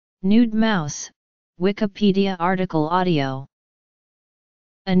Nude mouse, Wikipedia article audio.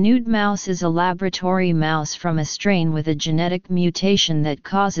 A nude mouse is a laboratory mouse from a strain with a genetic mutation that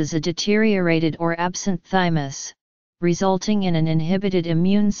causes a deteriorated or absent thymus, resulting in an inhibited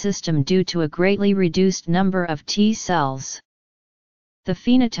immune system due to a greatly reduced number of T cells. The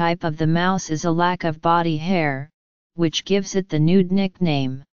phenotype of the mouse is a lack of body hair, which gives it the nude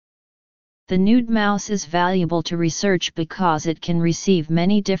nickname. The nude mouse is valuable to research because it can receive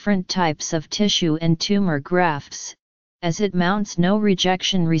many different types of tissue and tumor grafts, as it mounts no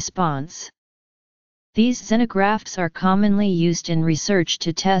rejection response. These xenografts are commonly used in research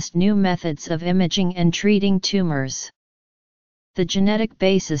to test new methods of imaging and treating tumors. The genetic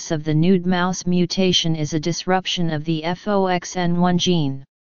basis of the nude mouse mutation is a disruption of the FOXN1 gene.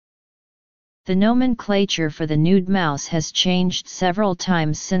 The nomenclature for the nude mouse has changed several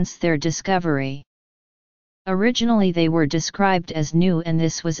times since their discovery. Originally they were described as NU, and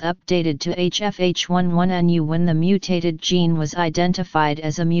this was updated to HFH11NU when the mutated gene was identified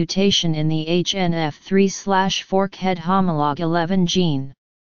as a mutation in the HNF3/forkhead homolog 11 gene.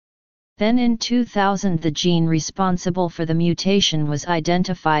 Then in 2000 the gene responsible for the mutation was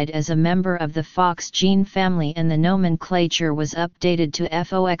identified as a member of the FOX gene family, and the nomenclature was updated to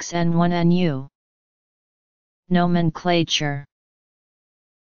FOXN1NU. Nomenclature.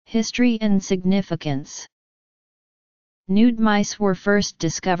 History and significance. Nude mice were first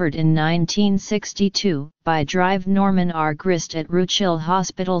discovered in 1962 by Drive Norman R. Grist at Ruchill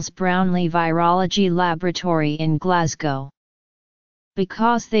Hospital's Brownlee Virology Laboratory in Glasgow.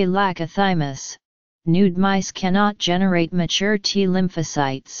 Because they lack a thymus, nude mice cannot generate mature T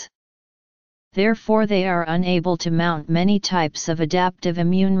lymphocytes. Therefore they are unable to mount many types of adaptive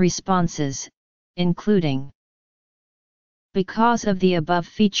immune responses, including. Because of the above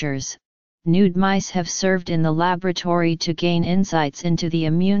features, nude mice have served in the laboratory to gain insights into the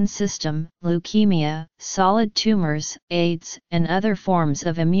immune system, leukemia, solid tumors, AIDS, and other forms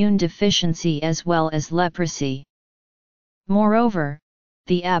of immune deficiency as well as leprosy. Moreover,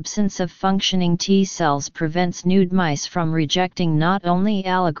 the absence of functioning T cells prevents nude mice from rejecting not only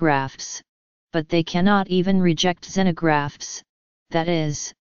allografts, but they cannot even reject xenografts, that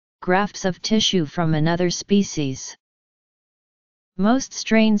is, grafts of tissue from another species. Most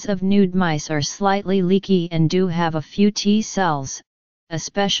strains of nude mice are slightly leaky and do have a few T cells,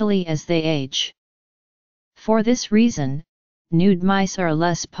 especially as they age. For this reason, nude mice are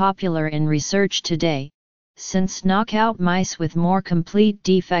less popular in research today, since knockout mice with more complete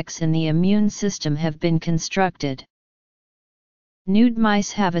defects in the immune system have been constructed. Nude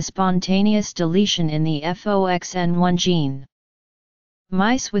mice have a spontaneous deletion in the FOXN1 gene.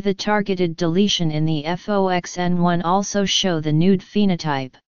 Mice with a targeted deletion in the FOXN1 also show the nude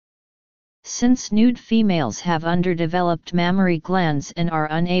phenotype. Since nude females have underdeveloped mammary glands and are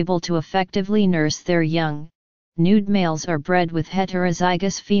unable to effectively nurse their young, nude males are bred with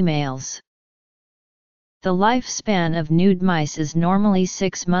heterozygous females. The lifespan of nude mice is normally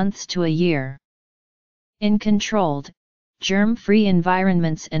 6 months to a year. In controlled, germ-free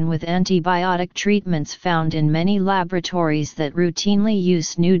environments and with antibiotic treatments found in many laboratories that routinely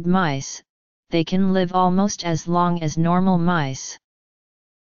use nude mice, they can live almost as long as normal mice.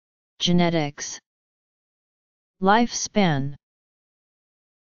 Genetics. Lifespan.